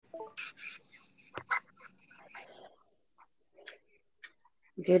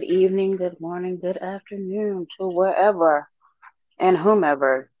Good evening, good morning, good afternoon to wherever and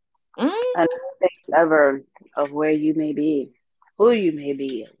whomever and Mm, ever of where you may be, who you may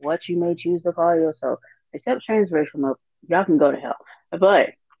be, what you may choose to call yourself, except transracial. Y'all can go to hell.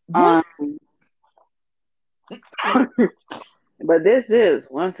 But um, but this is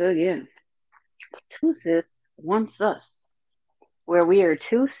once again two sis, one sus, where we are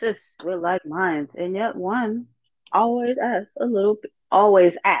two sis with like minds, and yet one always asks a little,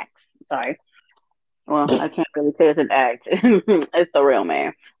 always acts. Sorry. Well, I can't really say it's an act. It's the real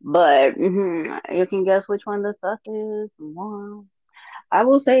man. But you can guess which one the sus is. Well, I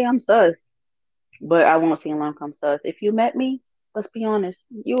will say I'm sus, but I won't seem like I'm sus. If you met me, let's be honest,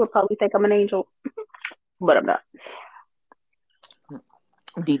 you would probably think I'm an angel, but I'm not.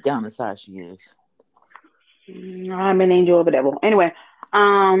 deep down inside, she is. I'm an angel of a devil. Anyway,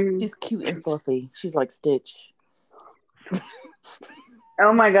 um, She's cute and fluffy. She's like Stitch.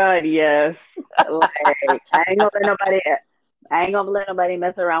 oh my God, yes. Like I ain't gonna let nobody. I ain't gonna let nobody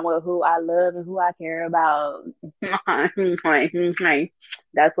mess around with who I love and who I care about.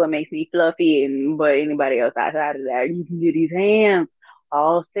 That's what makes me fluffy, and but anybody else outside of that, you can get these hands,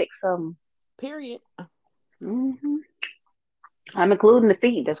 all six of them. Period. I'm including the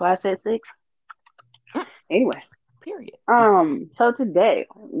feet. That's why I said six. Mm, Anyway, period. so today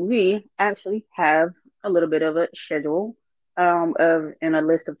we actually have a little bit of a schedule, of and a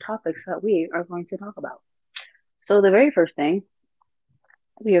list of topics that we are going to talk about. So the very first thing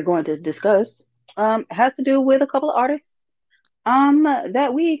we are going to discuss has to do with a couple of artists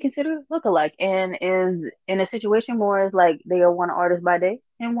that we consider lookalike and is in a situation more as like they are one artist by day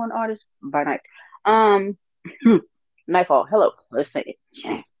and one artist by night. Um Nightfall, hello, let's say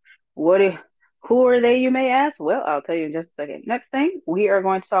it. What if, who are they, you may ask? Well, I'll tell you in just a second. Next thing we are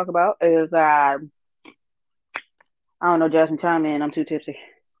going to talk about is I don't know, Jasmine, chime in, I'm too tipsy.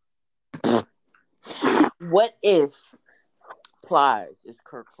 What if Plies is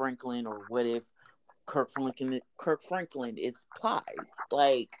Kirk Franklin, or what if Kirk Franklin is Plies?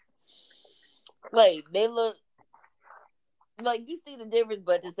 Like they look like you see the difference,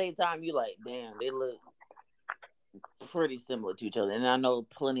 but at the same time, you like, damn, they look pretty similar to each other. And I know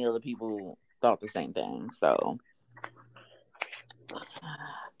plenty of other people thought the same thing. So,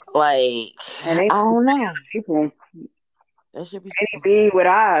 like, And I don't know. people, That should be. any be with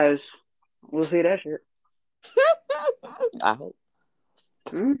eyes, we'll see that shit. I hope.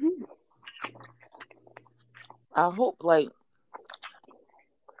 hmm I hope. Like,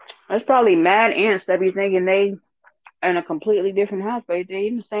 There's probably mad ants that be thinking they in a completely different house, but they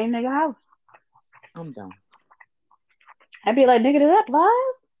in the same nigga house. I'm done. I'd be like, nigga, is that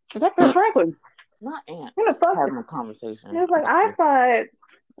Plies? Is that Kirk Franklin? Not Who the ants fuck? having a It conversation. was like, I thought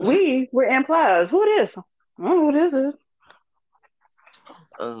we were in Plies. Who this? I don't know who this is.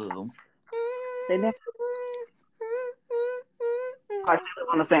 Oh. They never I still live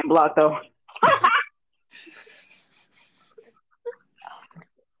on the same block though.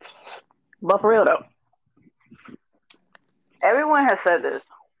 But for real though, everyone has said this.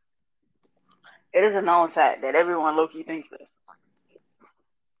 It is a known fact that everyone low key thinks this.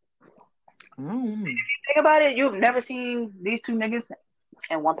 Mm. Think about it, you've never seen these two niggas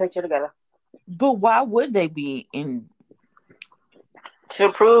in one picture together. But why would they be in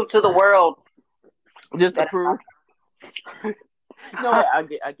To prove to the world just to that prove? No, wait,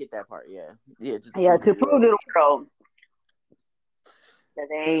 I get that part. Yeah, yeah, just to yeah, prove to to the prove to world. the world that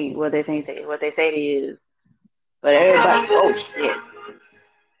they ain't what they think they what they say they is. But everybody, oh shit,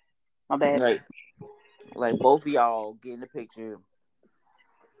 my bad. Like, both of y'all get in the picture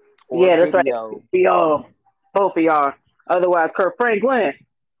or Yeah, that's right. video. Both of y'all. Otherwise, Kurt Franklin,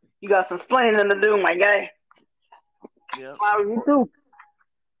 you got some splaining to do, my guy. Yep. Why would you too?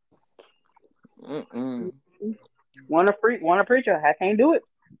 Mm-mm. Want a freak, want a preacher. I can't do it.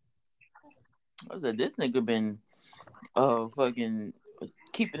 I said this nigga been fucking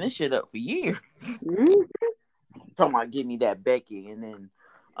keeping this shit up for years. Mm-hmm. Talking about give me that Becky and then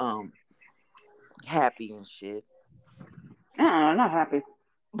um happy and shit. Not happy.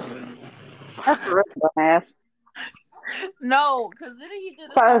 That's the rest of the ass. No, because then he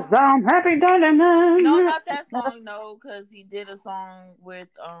did a Cause song. I'm happy, No, darling. not that song. No, because he did a song with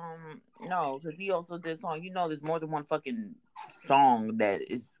No, because he also did a song. You know, there's more than one fucking song that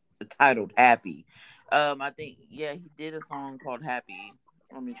is titled "Happy." I think he did a song called "Happy."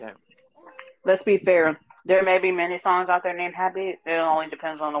 Let me check. Let's be fair. There may be many songs out there named Happy. It only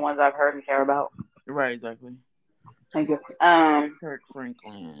depends on the ones I've heard and care about. Right, exactly. Thank you. Kirk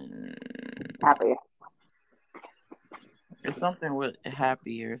Franklin. Happy. It's something with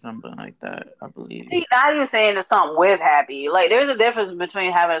happy or something like that, I believe. See, now you're saying it's something with happy. Like, there's a difference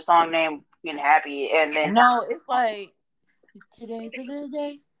between having a song named being happy and then No, it's like today's a good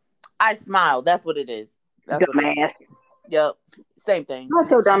day. I smile. That's what it is. That's what it is. dumbass. Yep. Same thing. Not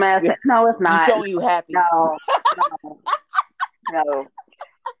your dumbass. No, it's You not. showing you happy. No, no, no.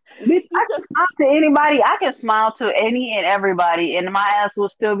 Bitch, You I show- can smile to anybody. I can smile to any and everybody, and my ass will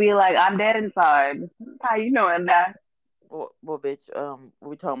still be like, I'm dead inside. How you knowing that? well, bitch.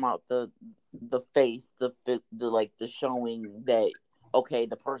 We talking about the face, the like the showing that okay,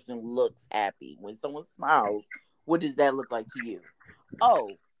 the person looks happy. When someone smiles, what does that look like to you? Oh,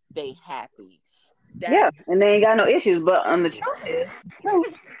 they happy. Yeah, That's and they ain't got no issues. But the truth is, truth,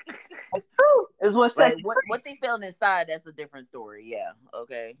 the truth is what sets right. you What free. they feeling inside? That's a different story. Yeah.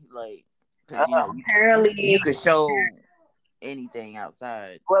 Okay. Like because you Apparently, could show anything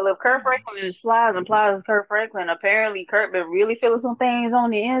outside. well, if Kurt Franklin is Plies and Plies is Kurt Franklin, apparently Kurt been really feeling some things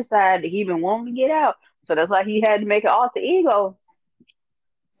on the inside that he been wanting to get out. So that's why he had to make an alter ego.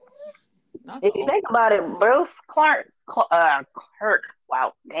 Not the If you old. think about it, both Kirk,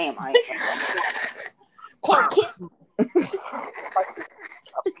 wow, damn, I ain't Clark Kent.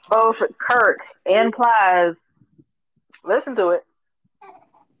 both Kirk and Plies, listen to it,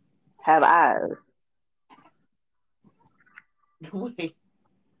 have eyes. Wait.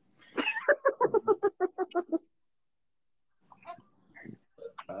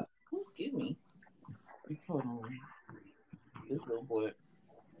 Excuse me. Hold on. This little boy,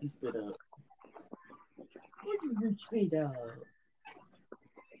 he spit up. What did you spit out?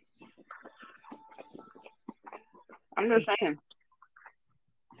 I'm just saying.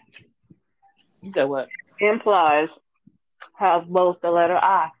 You said what? Implies have both the letter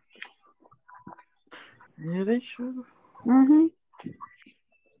I. Yeah, they should. Mm-hmm.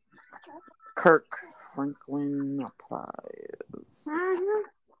 Kirk Franklin applies. Mm-hmm.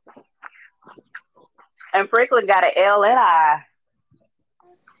 And Franklin got an L and I.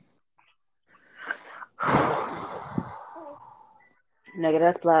 Nigga,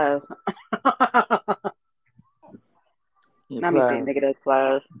 that's Plies. He Let me see, applies. nigga, that's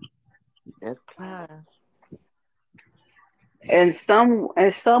Plies. That's applies. In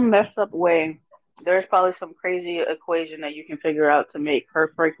some messed up way, there's probably some crazy equation that you can figure out to make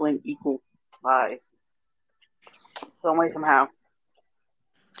Kirk Franklin equal Plies. Some way, somehow.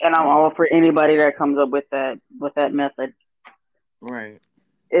 And I'm all for anybody that comes up with that method. Right.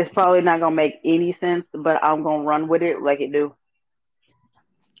 It's probably not gonna make any sense, but I'm gonna run with it like it do.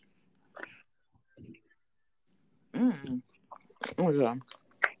 Mm. Okay.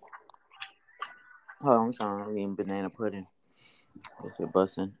 Hold on, I'm sorry. I'm eating banana pudding. What's it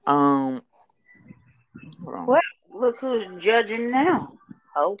busting? Hold on. Well, look who's judging now.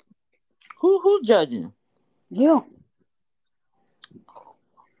 Oh, Who judging? you.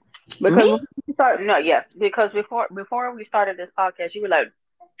 Me? Because when we start, no, yes, because before we started this podcast, you were like,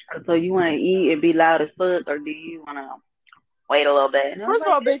 so you want to eat and be loud as fuck, or do you want to wait a little bit? And I was First of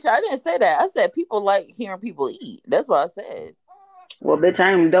like, all, bitch, I didn't say that. I said people like hearing people eat. That's what I said. well, bitch,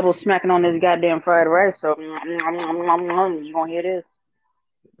 I am double smacking on this goddamn fried rice, so you gonna hear this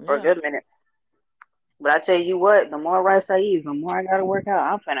for a Yeah. good minute. But I tell you what, the more rice I eat, the more I gotta work out.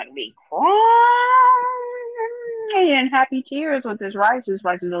 I'm finna be crying happy tears with this rice. This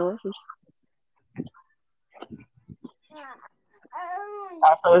rice is delicious.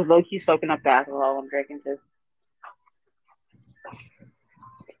 Also, it's low key soaking up the alcohol I'm drinking too.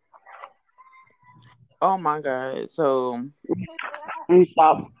 Oh my god. So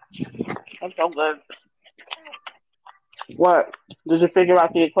Stop. That's so good. What? Did you figure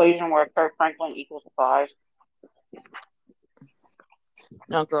out the equation where Kirk Franklin equals to 5?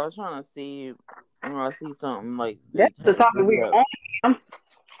 no, cause I was trying to see. I see something like That's they the had a topic we video. were on.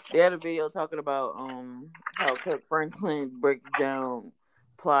 They had a video talking about how Kirk Franklin breaks down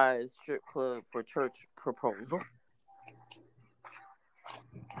Plies strip club for church proposal.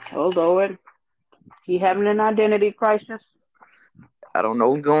 Oh Lord, he having an identity crisis. I don't know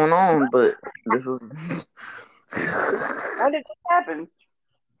what's going on, but this was When did this happen?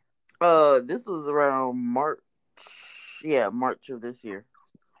 this was around March. Yeah, March of this year.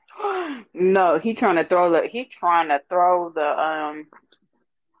 No, he trying to throw the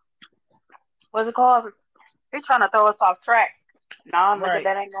what's it called? He trying to throw us off track. No, nigga, Right.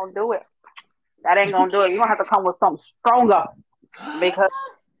 that ain't gonna do it. That ain't gonna do it. You gonna have to come with something stronger because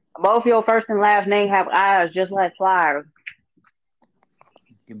both your first and last name have eyes just like flyers,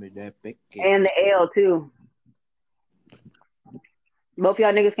 Give me that big and the L too. Both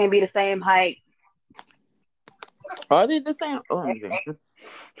y'all niggas can't be the same height. Are they the same? Oh, let me see.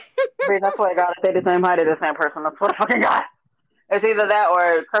 Bitch, I swear to God, if they the same height, they're the same person. I swear to fucking God. It's either that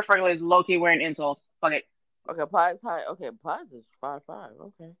or Kurt Franklin is low key wearing insoles. Fuck it. Okay, Plies high. Okay, Plies is 5'5".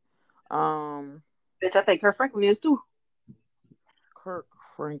 Okay. Um, Bitch, I think Kurt Franklin is too. Kirk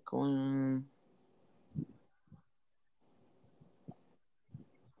Franklin.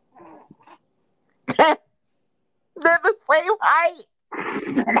 They're the same height.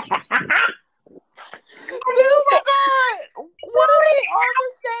 Oh my god! What if they are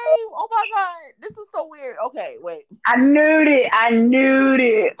the same? Oh my god! This is so weird. Okay, wait. I knew it. I knew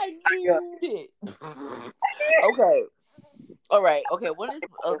it. I knew it. Okay. All right. Okay. When is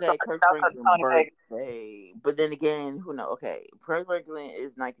okay? Kirk Franklin Tony Vegas. birthday? But then again, who knows? Okay, Kirk Franklin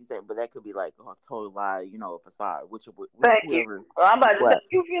is 97, but that could be like a total lie. You know, a facade. Thank you. Whoever. Well, I'm about to say, What?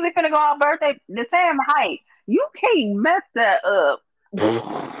 you really finna go on birthday the same height. You can't mess that up.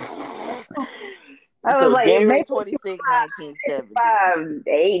 I was So like, it January may put you 26, 1970, 5,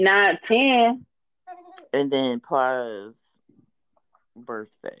 8, 9, 10. and then plus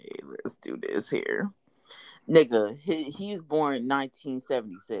birthday. Let's do this here. Nigga, he was born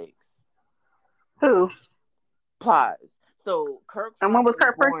 1976. Who? Plies. So Kirk And when was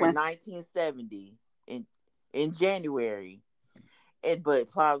Franklin was Kurt born Franklin? 1970 in January,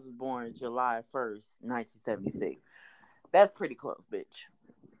 but Plies was born July 1st, 1976. That's pretty close, bitch.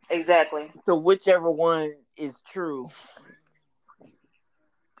 Exactly. So whichever one is true,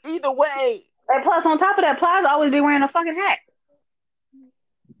 either way. And plus, on top of that, Plies always be wearing a fucking hat.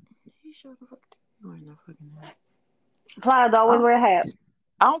 He sure the fuck wearing that fucking hat. Plies always wear a hat.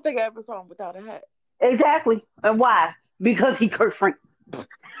 I don't think I ever saw him without a hat. Exactly. And why? Because he Kurt Franklin.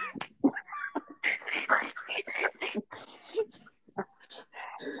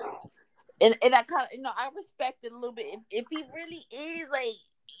 And I kind of I respect it a little bit if he really is like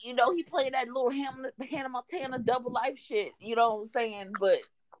he played that little Hannah Montana double life shit. You know what I'm saying? But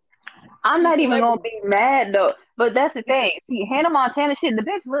I'm he's not even gonna celebrity. be mad though. But that's the He's a, thing. See, Hannah Montana shit, the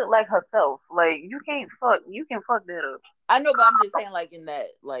bitch look like herself. Like you can fuck that up. I know, but I'm just saying like in that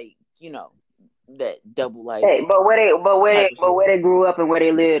that double life Hey, type of shit. where they grew up and where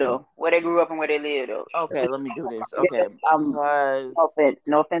they live though. Where they grew up and where they live though. Okay, let me do this. Yeah, Okay, plus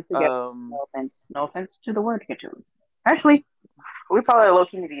no offense to get, um no offense to the word cartoon. Actually, we probably low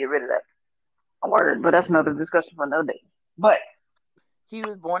key need to get rid of that word, but that's another discussion for another day. But he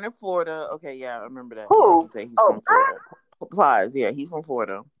was born in Florida. Okay, yeah, I remember that. Yeah, you who? say he's Oh, from Florida. Plies, yeah, he's from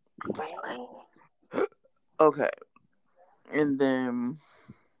Florida. really? Okay, and then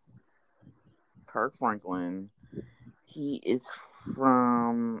Kirk Franklin. He is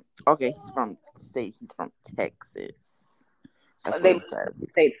from he's from state. He's from Texas. That's what They it says.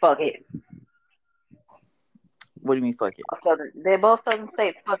 say fuck it. What do you mean fuck it? Southern, they both southern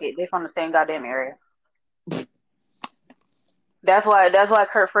states. Fuck it. They from the same goddamn area. That's why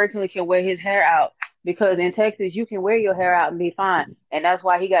Kurt Franklin can wear his hair out because in Texas you can wear your hair out and be fine, and that's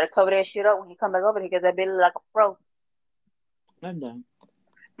why he got to cover that shit up when he come back over here because that bitch look like a pro. I'm done.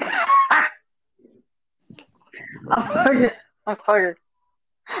 I'm fucking, I'm fucking,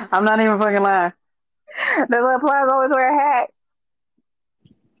 I'm not even fucking lying. That's why Plies always wear a hat,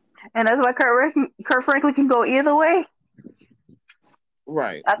 and that's why Kurt Franklin can go either way.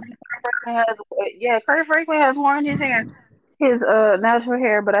 Right. I think Kurt Franklin has, yeah, Kurt Franklin has worn his natural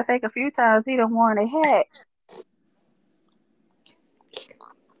hair, but I think a few times he done worn a hat.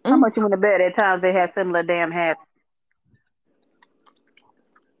 How Mm. much you want to bet at times they have similar damn hats?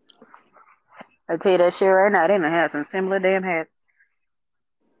 I tell you that shit right now, they done have some similar damn hats.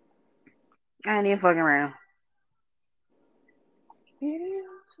 I ain't even fucking around.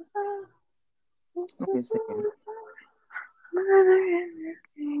 Let me see.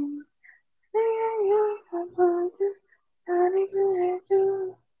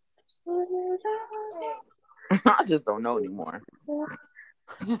 I just don't know anymore.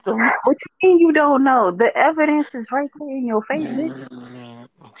 I just don't know. What you mean you don't know? The evidence is right there in your face, bitch.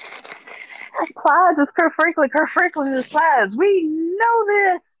 Plies is Kurt Franklin. Kurt Franklin is Plies. We know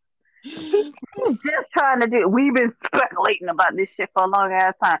this. He's just trying to do. We've been speculating about this shit for a long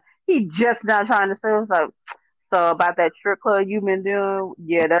ass time. He just not trying to say us up. So about that strip club you've been doing,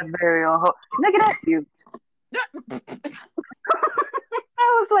 yeah, that's very on hold. Nigga, that's you.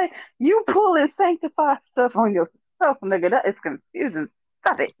 I was like, you pulling sanctified stuff on yourself, nigga. That is confusing.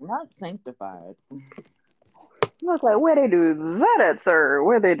 Stop it. Not sanctified. I was like, where they do that at, sir?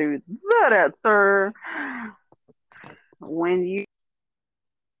 Where they do that at, sir? When you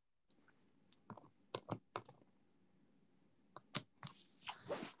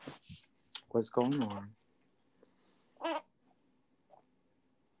What's going on?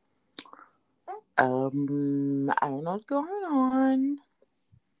 I don't know what's going on.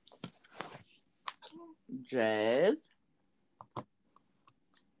 Jazz.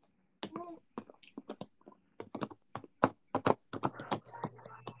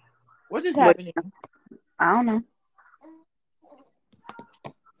 What just But happened? I don't know.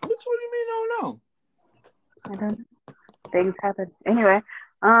 Which one do you mean? I don't know. I don't know. Things happen. Anyway,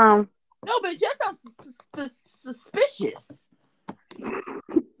 um, No, but just sounds suspicious. like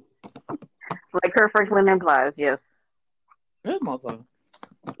Kirk Franklin implies, yes. This motherfucker.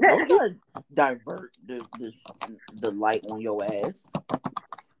 Don't try to divert the light on your ass.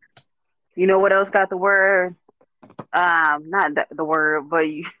 You know what else got the word? Not the word, but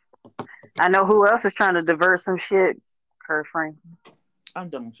I know who else is trying to divert some shit. Kirk Franklin. I'm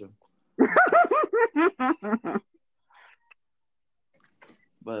done with you.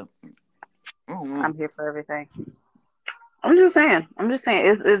 But I don't know. I'm here for everything. I'm just saying. I'm just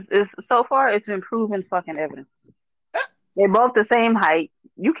saying. It's so far it's been proven fucking evidence. They're both the same height.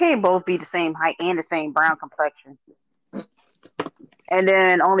 You can't both be the same height and the same brown complexion. And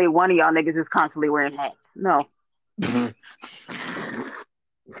then only one of y'all niggas is constantly wearing hats. No.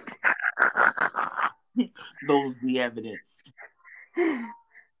 Those the evidence.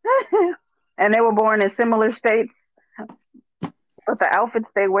 And they were born in similar states, but the outfits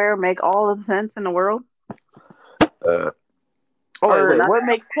they wear make all the sense in the world. Oh Or wait. not. What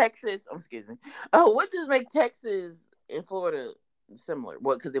makes Texas? Oh, excuse me. Oh, what does make Texas and Florida similar?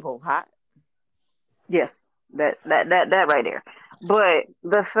 What? Because they're both hot. Yes, that right there. But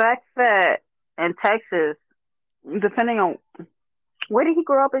the fact that in Texas, depending on where did he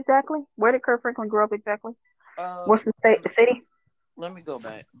grow up exactly? Where did Kirk Franklin grow up exactly? What's the state, the city? Let me go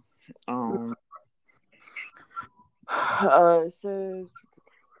back. It says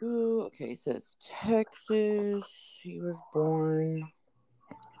okay. It says Texas. He was born.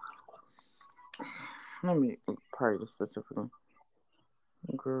 Let me part it specifically.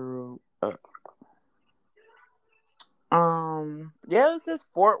 Grew up. Yeah, it says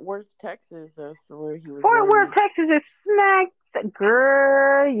Fort Worth, Texas. That's where he was Fort Worth, born. Texas is smack.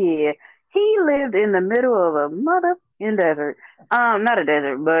 Girl, yeah. He lived in the middle of a motherfucking desert. Not a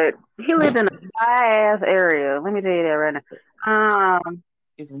desert, but he lived in a dry ass area. Let me tell you that right now.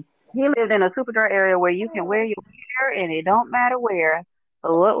 Excuse me. He lived in a super dry area where you can wear your hair and it don't matter where.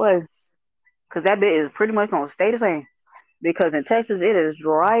 But what was, because that bit is pretty much gonna stay the same. Because in Texas it is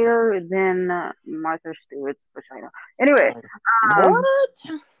drier than Martha Stewart's vagina. Anyway, um,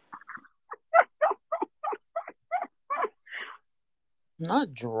 What?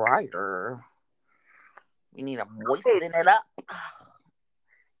 Not dryer. We need to moisten it up.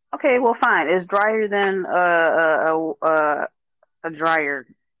 okay, well, fine. It's drier than a dryer.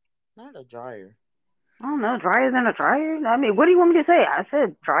 Not a dryer. I don't know, drier than a dryer. I mean, what do you want me to say? I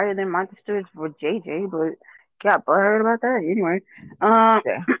said drier than Martha Stewart's for JJ, but got butthurt about that anyway. Um,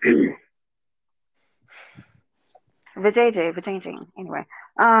 Yeah. for JJ, for changing anyway.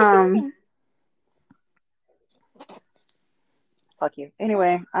 Um, fuck you.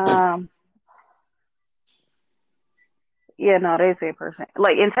 Anyway, yeah, no, they say person.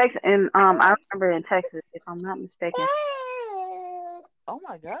 Like in Texas, and I remember in Texas, if I'm not mistaken. Oh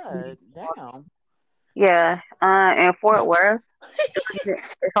my god! Damn. Yeah, in Fort Worth,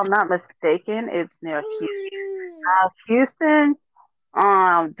 if I'm not mistaken, it's near Houston. Houston,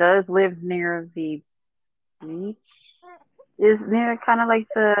 does live near the beach. Is near kind of like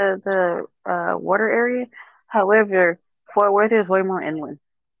the water area. However, Fort Worth is way more inland.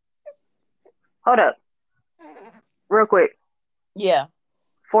 Hold up, real quick. Yeah.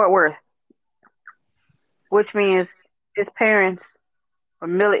 Fort Worth, which means his parents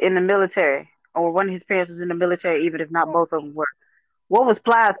were in the military, or one of his parents was in the military, even if not both of them were. What was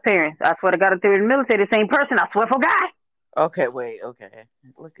Plies' parents? I swear to God, if they were in the military, the same person. I swear for God. Okay. Wait. Okay.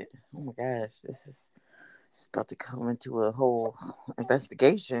 Look at. Oh my gosh! This is. It's about to come into a whole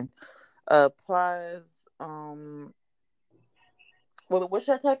investigation. Plies. What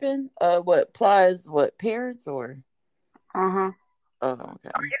should I type in? What Plies? What parents or? Uh huh. Oh, okay.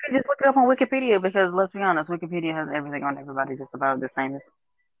 You can just look it up on Wikipedia because let's be honest, Wikipedia has everything on everybody just about this famous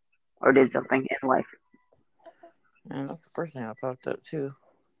or did something in life. And that's the first thing I popped up too.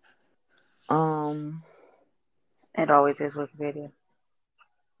 Um, It always is Wikipedia.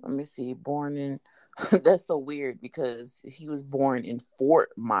 Let me see. Born in. That's so weird because he was born in Fort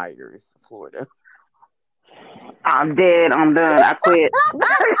Myers, Florida. I'm dead. I'm done. I quit.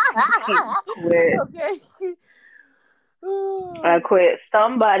 Quit. Okay. I quit.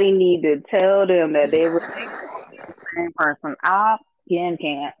 Somebody need to tell them that they were the same person. I can't.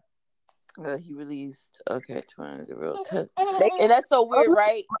 He released twins a real test, They, and that's so I'm weird,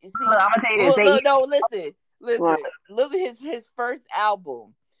 right? See, gonna tell you this. look, They no, listen, what? look at his first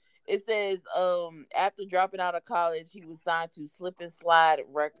album. It says, after dropping out of college, he was signed to Slip and Slide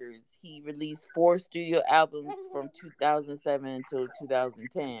Records. He released 4 studio albums from 2007 to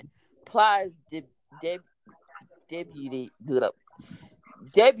 2010. Plies deb- debuted,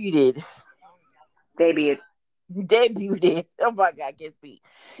 debuted, Debut. debuted. Oh my god, I can't speak.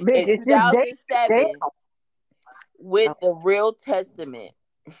 Bitch, In it's just debut. 2007 with Oh, the Real Testament,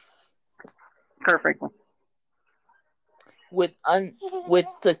 perfect. with with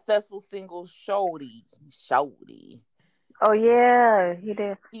successful singles Shorty, Oh yeah, he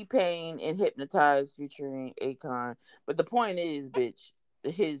did. T-Pain, and Hypnotized featuring Akon. But the point is, bitch,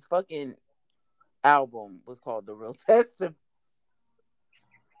 his fucking album was called The Real Testament.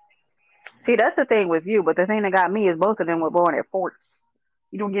 See, that's the thing with you, but the thing that got me is both of them were born at forts.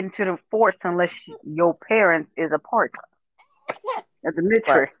 You don't get into the forts unless your parents is a part of the Right,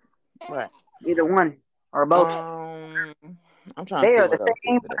 military. right. Either one or both. Um, I'm trying to They see are the what else is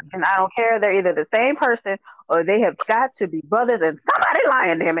same there. person. I don't care. They're either the same person or they have got to be brothers and somebody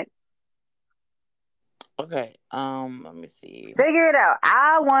lying, damn it. Okay, let me see. Figure it out.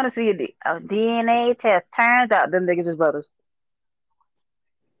 I want to see a DNA test. Turns out them niggas is brothers.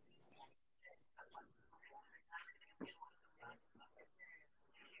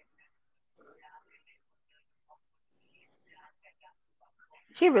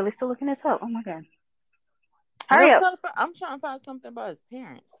 She really still looking this up. Oh my god. No, Hurry up. I'm trying to find something about his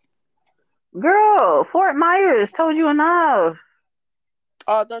parents. Girl, Fort Myers told you enough.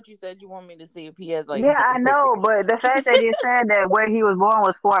 Oh, I thought you said you want me to see if he has like Yeah, I know, but the fact that you said that where he was born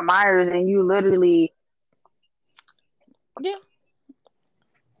was Fort Myers and you literally, yeah,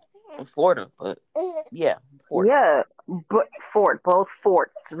 Florida, but yeah, Fort. yeah, but Fort, both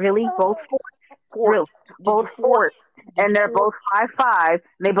forts. Really? Both forts? Really? Forts. Did you Both forts. forts? Did And you they're both forts? 5'5".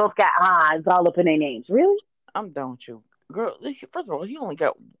 They both got eyes all up in their names. Really? I'm done with you, girl. First of all, he only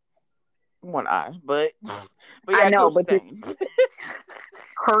got one eye, but but I yeah, I get know, what you're but this saying.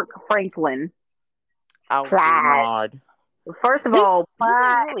 Kirk Franklin. Plies. Algernon. First of His all, his name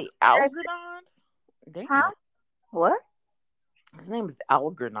Plies. really Algernon. Huh? Damn, What? his name is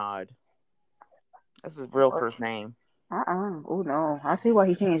Algernon. That's his real first name. Oh no. I see why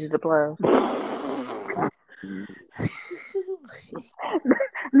he changes the plus.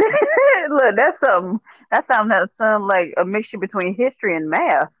 Look, that's something that sounds like a mixture between history and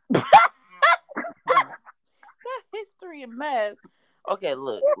math. History and math. Okay,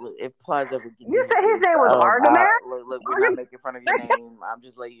 look. If Plies ever get to You hear said his this, name was look. We're not Argonaut? making fun of your name. I'm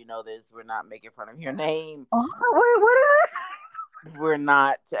just letting you know this. We're not making fun of your name. Oh, wait, what is We're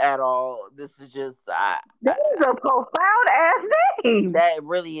not at all. This is just, this? This is a profound ass name. that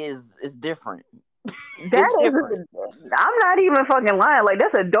really is different. It's That different. is, I'm not even fucking lying. Like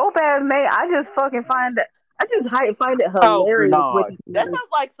that's a dope ass name. I just fucking find that find it Oh, hilarious with Grenard. That sounds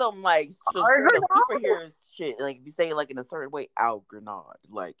like some straight up Argonaut. superhero shit. Like if you say it like in a certain way, Al Grenard.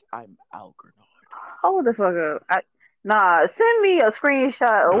 Like I'm Al Grenard. Hold the fuck up. Nah, send me a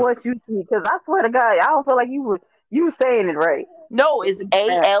screenshot of what you see, cause I swear to God, I don't feel like you were saying it right. No, it's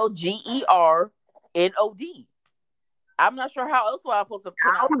ALGERNOD. I'm not sure how else I'm supposed to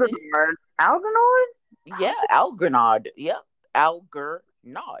pronounce it. Algonaut. Algonaut? Yeah, Algernod. Yep,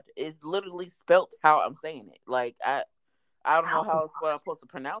 Algernod is literally spelt how I'm saying it. Like I don't know how else what I'm supposed to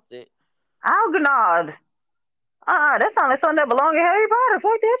pronounce it. Algonaut. That sounds like something that belongs in Harry Potter.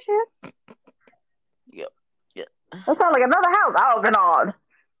 Fuck that shit. Yep, yep, That sounds like another house. Algonaut.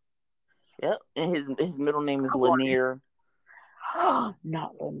 yep. And his middle name is Lanier.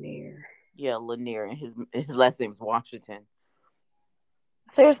 Not Lanier. Yeah, Lanier, and his last name is Washington.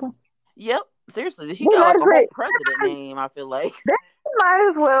 Seriously. Yep, seriously, he They got might like as a well, whole president name. I feel like they might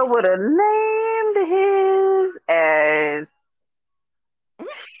as well would have named his as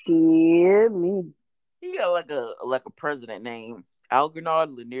shit me. he got like a president name,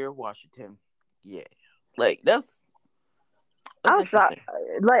 Algernon Lanier Washington. Yeah, like that's I'm sorry.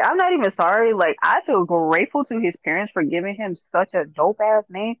 interesting. Like, I'm not even sorry. Like, I feel grateful to his parents for giving him such a dope ass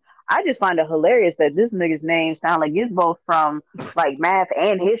name. I just find it hilarious that this nigga's name sound like it's both from like math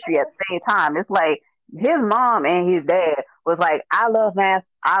and history at the same time. It's like his mom and his dad was like, I love math,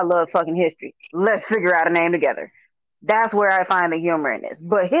 I love fucking history. Let's figure out a name together. That's where I find the humor in this.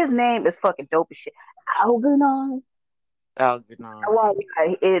 But his name is fucking dope as shit. Algernon. Algernon. Well,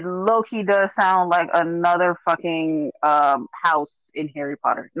 yeah, it low key does sound like another fucking house in Harry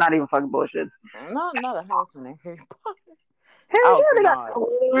Potter. Not even fucking bullshit. Not a house in there. Harry Potter. Hell yeah, they got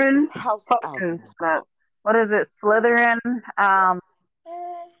Algernon. This is Slytherin, House fucking Algernon. what is it? Slytherin.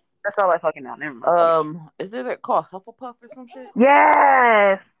 That's all I fucking know. Never mind. Okay. Is it called Hufflepuff or some shit?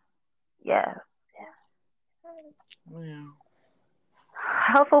 Yes, yes. Yeah.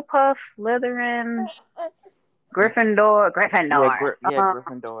 Hufflepuff, Slytherin, Gryffindor, Gryffindor. Yeah, Uh,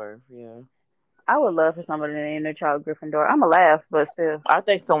 Gryffindor. Yeah, I would love for somebody to name their child Gryffindor. I'ma laugh, but still, I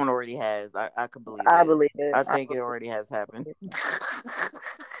think someone already has. I could believe I it. believe it. I I think it believe already has happened. it.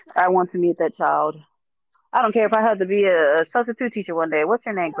 I want to meet that child. I don't care if I have to be a substitute teacher one day. What's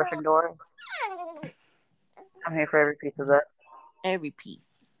your name, Gryffindor? I'm here for every piece of that. Every piece.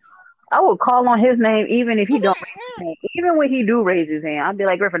 I will call on his name even if he don't raise his hand. Even when he do raise his hand, I'll be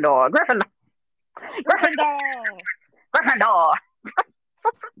like Gryffindor, Gryffindor, Gryffindor, Gryffindor.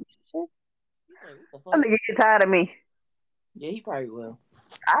 Gryffindor. He's like, what the That fuck? nigga get tired of me. Yeah, he probably will.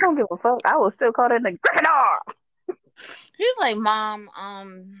 I don't give a fuck. I will still call that nigga Gryffindor. He's like, Mom,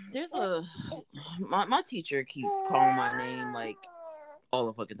 there's my teacher keeps calling my name like all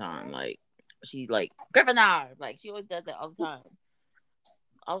the fucking time. Like she's like Gryffindor. Like she always does that all the time.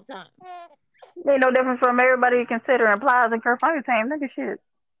 All the time. Ain't no different from everybody considering Plies and Kirk the same nigga shit.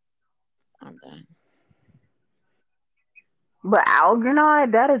 I'm done. But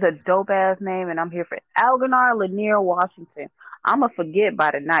Algernon, that is a dope ass name, and I'm here for it. Algernon Lanier Washington. I'ma forget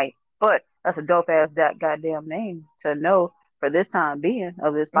by the night, but that's a dope ass that goddamn name to know for this time being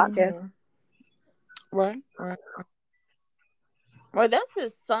of this podcast. Mm-hmm. Right, right. Right, that's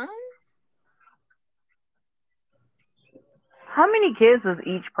his son. How many kids does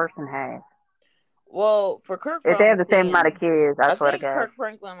each person have? Well, for Kirk, If from they I'm have the same amount of seeing, kids, I I swear to think God. Kirk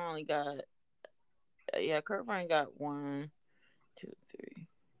Franklin only got. Yeah, Kirk Franklin got one, two, three,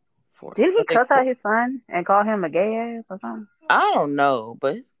 four. Didn't I he think. cuss out his son and call him a gay ass or something? I don't know,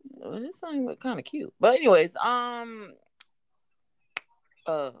 but his son look kind of cute. But anyways, uh,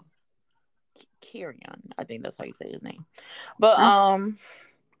 Kyrian, I think that's how you say his name. But Huh?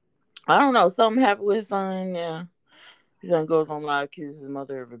 I don't know. Something happened with his son. Yeah, his son goes on live, accuses his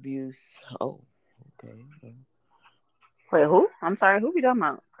mother of abuse. Oh, okay. Wait, who? I'm sorry, who we talking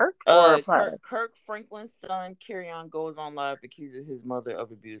about? Kirk or Plies? Kirk Franklin's son, Kyrian, goes on live, accuses his mother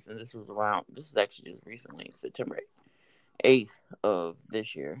of abuse, and this was around. This is actually just recently, September 8th of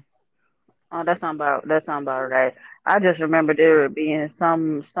this year. Oh, that sound about right. I just remember there being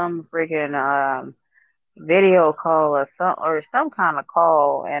some freaking video call or some kind of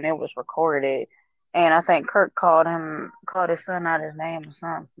call, and it was recorded. And I think Kirk called his son out his name or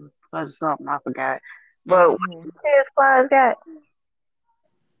something. Was something I forgot. But what Mm-hmm. his Plies got?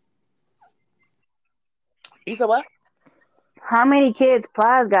 You said what? How many kids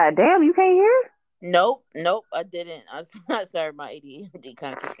Plies got? Damn, you can't hear? Nope, nope, I didn't. I was not sorry. My ADHD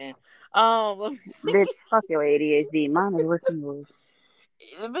kind of kicked in. Let me Bitch, see. fuck your ADHD. Mine is worse than yours.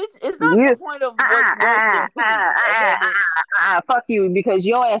 Bitch, it's not the You, point of what's worse than whose. Okay, bitch. fuck you because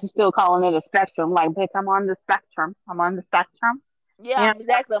your ass is still calling it a spectrum. Like, bitch, I'm on the spectrum. I'm on the spectrum. Yeah, Yeah,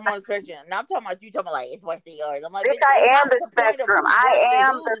 exactly. I'm on the spectrum. Now I'm talking about you. Talking about like it's worse than yours. I'm like, bitch, bitch, I it's am not the the point of spectrum. who's worse I than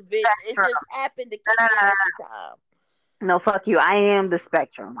am the whose, bitch. It spectrum. just happened to No, kick no, in no, at no, this time. no, fuck you. I am the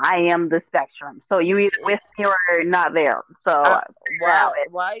spectrum. I am the spectrum. So you Bitch, either with me or not there. So figure it out.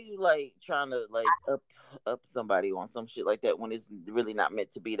 why are you like trying to like up somebody on some shit like that when it's really not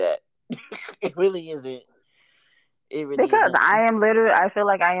meant to be that? It really isn't. It really Because isn't. I am literally, I feel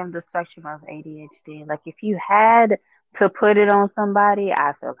like I am the spectrum of ADHD. Like if you had to put it on somebody,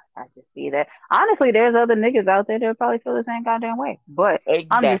 I feel like I just be that. Honestly, there's other niggas out there that probably feel the same goddamn way. But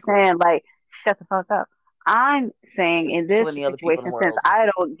I'm just Exactly. saying, like, shut the fuck up. I'm saying in this Plenty other people in the situation, since world. I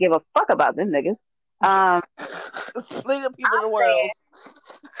don't give a fuck about them niggas, um, Plenty of people in I'm the world. saying,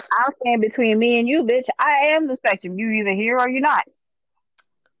 I'm saying between me and you, bitch, I am the spectrum. You either here or you're not.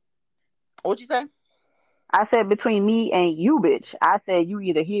 What you say? I said between me and you, bitch. I said you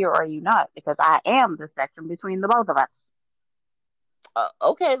either here or you not because I am the spectrum between the both of us.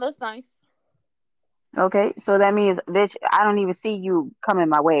 Okay, that's nice. Okay, so that means, bitch, I don't even see you coming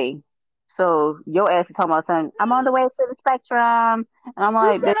my way. So your ass is talking about something. I'm on the way to the spectrum, and I'm Who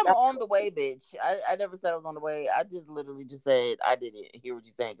like, said bitch, I'm on the way, bitch? I never said I was on the way. I just literally just said I didn't hear what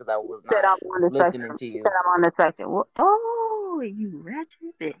you're saying because I was said not I'm on the listening spectrum. to You said you. I'm on the spectrum. Oh, you wretched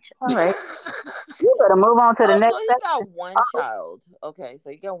bitch. All right, you better move on to the Oh, so next he section. got one Oh, child. Okay, so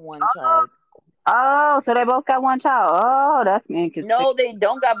you got one oh, child. oh, so they both got one child. Oh, that's inconspicuous. No, they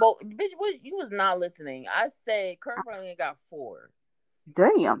don't got both. Bitch, you was not listening. I said Kirk Franklin got four.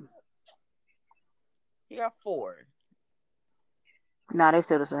 Damn. He got four. Nah, they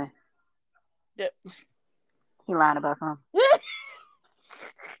still the same. The- He lying about something.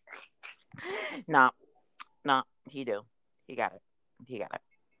 nah, nah, he do. He got it. He got it.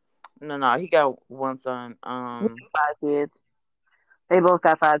 No, no, he got one son. He got 5 kids. They both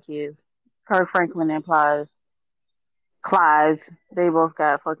got 5 kids. Kirk Franklin and Plies. They both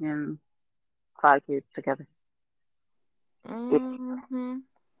got fucking 5 kids together. Mm-hmm.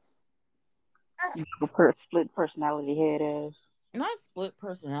 Split personality head ass. Not split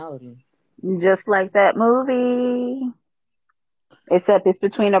personality. Just like that movie. Except it's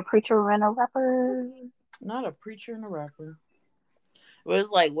between a preacher and a rapper. Not a preacher and a rapper. But it's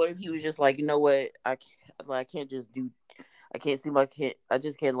like, what if he was just like, you know what? I can't just do. I can't seem like can't. I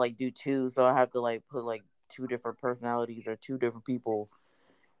just can't like do two. So I have to like put like two different personalities or two different people,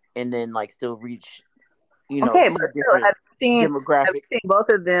 and then like still reach Okay, but two still, different have you seen demographics. both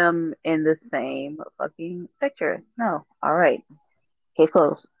of them in the same fucking picture? No. All right. Case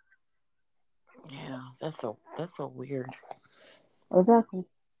closed. Yeah, that's so weird. Exactly.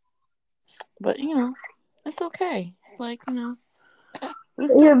 But it's okay. Like we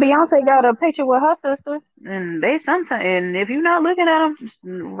still Yeah, good Beyonce got a friends. picture with her sister, and they sometimes, and if you're not looking at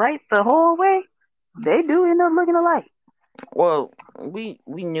them right the whole way, they do end up looking alike. Well, we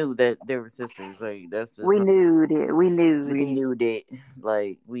knew that they were sisters. Like that's just We knew it. We knew we it. knew that.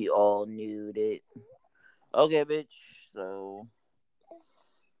 Like we all knew that. Okay, bitch. So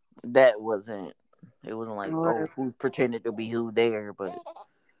that wasn't. It wasn't like, oh, who's pretending to be who there, but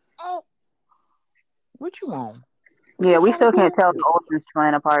what you want? What you Yeah, we trying to still get can't tell into? the Olsen's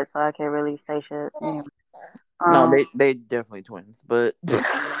twin apart, so I can't really say shit. Anyway, No, um, they definitely twins, but they're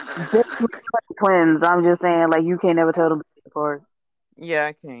twins. I'm just saying, like, you can't never tell them apart. yeah,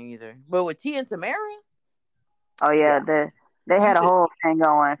 I can't either. But with T and Tamara, Oh yeah, yeah, they you had a could. whole thing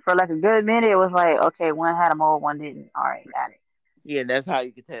going for like a good minute. It was like, okay, one had a mole, one didn't. All right, got it. Yeah, that's how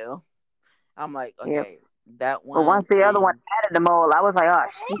you could tell. I'm like, Yeah, okay, that but one once the other one is. added the mole, I was like, oh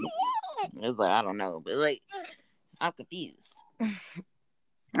shit. It's like I don't know, but like I'm confused.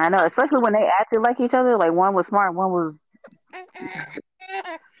 I know, especially when they acted like each other. Like one was smart, one was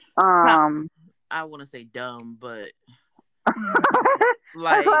Not, um. I want to say dumb, but That's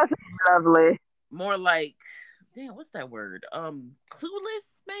like what I said. Lovely. more like, damn, what's that word? Clueless,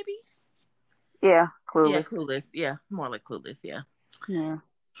 maybe. Yeah, Yeah, clueless. clueless. Yeah, more like clueless. Yeah, Yeah.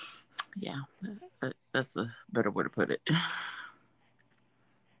 yeah. That's a better way to put it.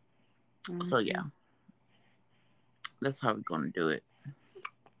 So Hmm. yeah, that's how we're gonna do it.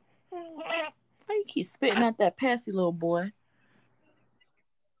 Why you keep spitting at that passy little boy?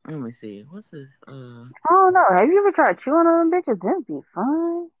 Let me see. What's this? I don't know. Have you ever tried chewing on them bitches? That'd be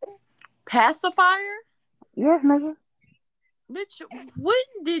fun. Pacifier, Yes, nigga. bitch. When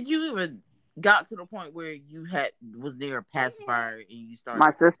did you even got to the point where you had was near a pacifier and you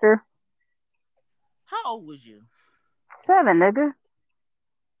My started? sister. How old was you? 7, nigga.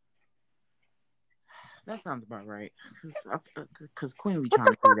 That sounds about right. Cause Queen be What trying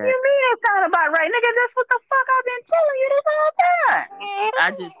the to do fuck that. you mean it's not about right, nigga? That's what the fuck I've been telling you this whole time.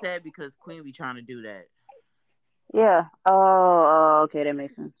 I just said because Queen be trying to do that. Yeah. Oh, okay, that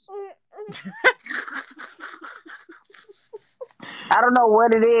makes sense. I don't know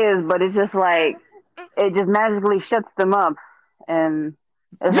what it is, but it's just like it just magically shuts them up, and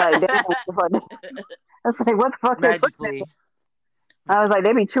it's like, damn, it's like what the fuck they putting in Magically. it? I was like,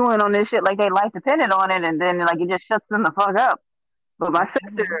 they be chewing on this shit like they life depended on it, and then like it just shuts them the fuck up. But my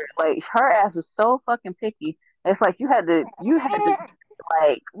sister, Mm-hmm. like, her ass was so fucking picky. It's like you had to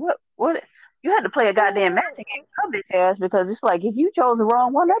like what you had to play a goddamn matching game with her bitch ass because it's like if you chose the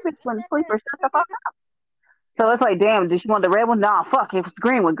wrong one, that bitch wouldn't sleep or shut the fuck up. So it's like, damn, did she want the red one? Nah, fuck, it was the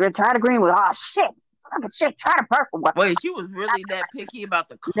green one. Try the green one. Oh shit, fucking shit, try the purple one. Wait, she was really that picky about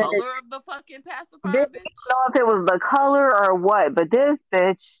the Didn't color of the fucking pacifier, bitch? know if it was the color or what, but this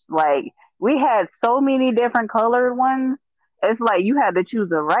bitch, like, we had so many different colored ones. It's like you had to choose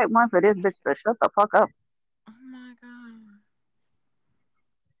the right one for this bitch to shut the fuck up. Oh my god.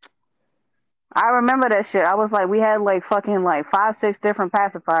 I remember that shit. I was like, we had like fucking like 5, 6 different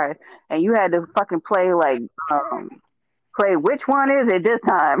pacifiers, and you had to fucking play which one is it this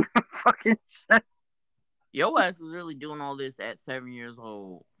time? Fucking shit. Your ass was really doing all this at 7 years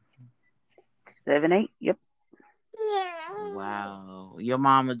old. 7, 8. Yep. Wow. Your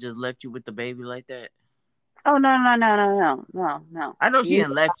mama just left you with the baby like that? Oh no no no no no no no. I know she You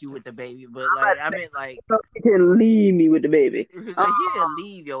didn't left you with the baby, but like I meant like can leave me with the baby. Um, like she didn't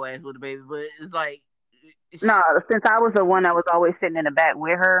leave your ass with the baby, but it's like no, since I was the one that was always sitting in the back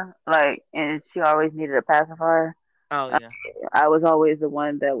with her, like, and she always needed a pacifier. oh Uh, yeah. I was always the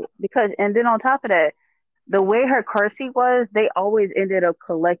one that because, and then on top of that, the way her car seat was, they always ended up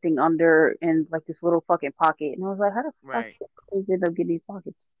collecting under in like this little fucking pocket, and I was like, how the fuck Right. did they always end up getting these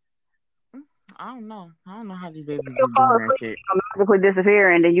pockets? I don't know. I don't know how these babies She'll be fall doing that asleep, shit. she'll magically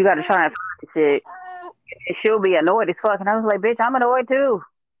disappear, and then you got to try and find the shit, and she'll be annoyed as fuck. And I was like, bitch, I'm annoyed too.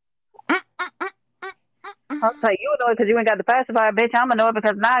 I was like, you annoyed because you ain't got the pacifier, bitch. I'm annoyed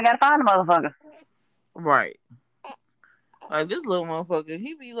because now I gotta find the motherfucker. Right. Like this little motherfucker,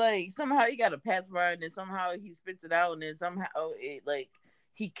 he be like somehow he got a pacifier, and then somehow he spits it out, and then somehow it like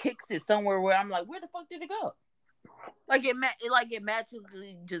he kicks it somewhere where I'm like, where the fuck did it go? Like it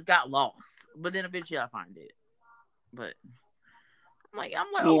magically just got lost, but then eventually I find it. But I'm like,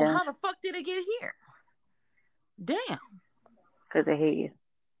 oh, Yeah, how the fuck did it get here? Damn, because they hate you.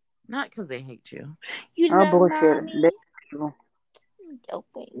 not because they hate you. You Oh, love bullshit. They're mommy. evil.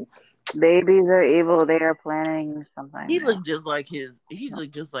 Doping. Babies are evil. They are planning something. He looked just like his. He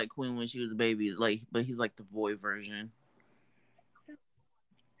looked just like Queen when she was a baby. Like, but he's like the boy version.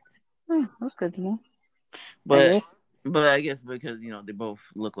 That's good to know, I But guess. I guess because they both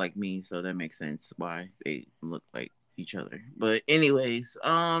look like me, so that makes sense why they look like each other. But anyways,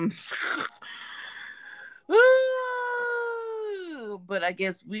 but I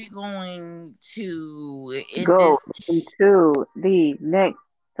guess we going to end this. Go into the next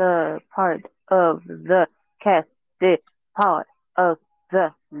part of the cast, the part of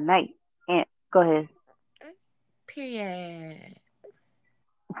the night. And go ahead. Period.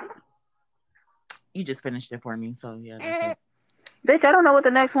 You just finished it for me, so yeah, that's it. Bitch, I don't know what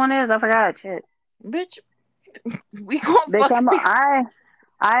the next one is. I forgot. Shit. Bitch, we gonna Bitch, fucking.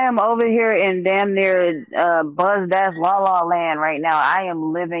 I am over here in damn near buzzed ass la la land right now. I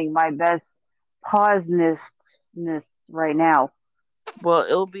am living my best pauseness right now. Well,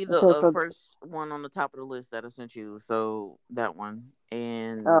 it'll be the Okay, so first one on the top of the list that I sent you. So that one, uh,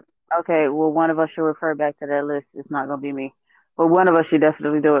 and okay, well one of us should refer back to that list. It's not gonna be me. But one of us should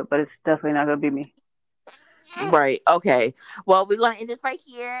definitely do it, but it's definitely not gonna be me. right, okay. Well, we're gonna end this right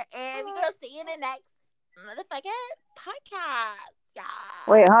here, and we're gonna see you in the next motherfucking podcast,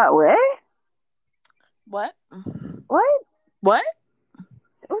 Wait, guys. huh? What? What? What? What?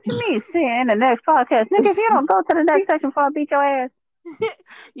 What you mean? See you in the next podcast, nigga. If you don't go to the next section, before I beat your ass.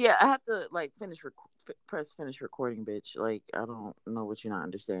 Yeah, I have to like press finish recording, bitch. Like I don't know what you're not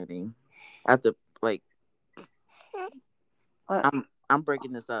understanding. I have to like What? I'm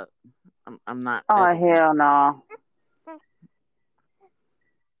breaking this up. I'm not Oh editing. hell no.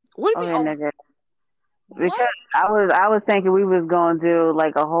 What do you Okay, mean? Oh, nigga. Because what? I was thinking we was gonna do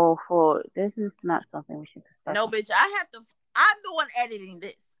like a whole full. This is not something we should discuss. No, bitch. I have to. I'm the one editing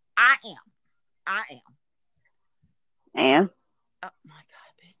this. I am. I am. And Oh my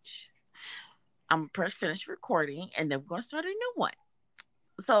god, bitch. I'm gonna press finish recording, and then we're gonna start a new one.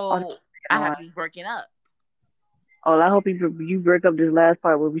 oh, So you I know have what? you working up. Oh, I hope you break up this last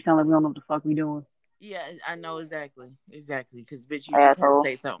part where we sound like we don't know what the fuck we doing. Yeah, I know exactly. Because bitch, you just had to Asshole.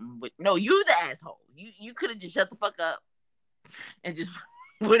 say something. But no, you the asshole. You could have just shut the fuck up and just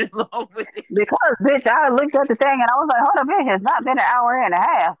went along with it. Because bitch, I looked at the thing and I was like, hold up, it has not been an hour and a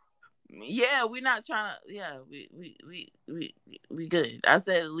half. Yeah, we're not trying to. Yeah, we good. I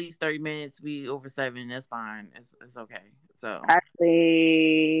said at least 30 minutes. We over 7. That's fine. It's okay. So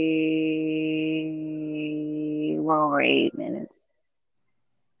Actually, we're over 8 minutes.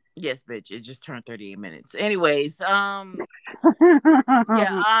 yes, bitch. It just turned 38 minutes. Anyways, yeah,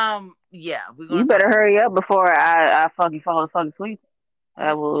 yeah. We're gonna You start better this. hurry up before I fucking fall asleep.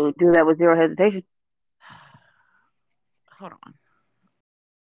 I Bitch, will do that with zero hesitation. hold on.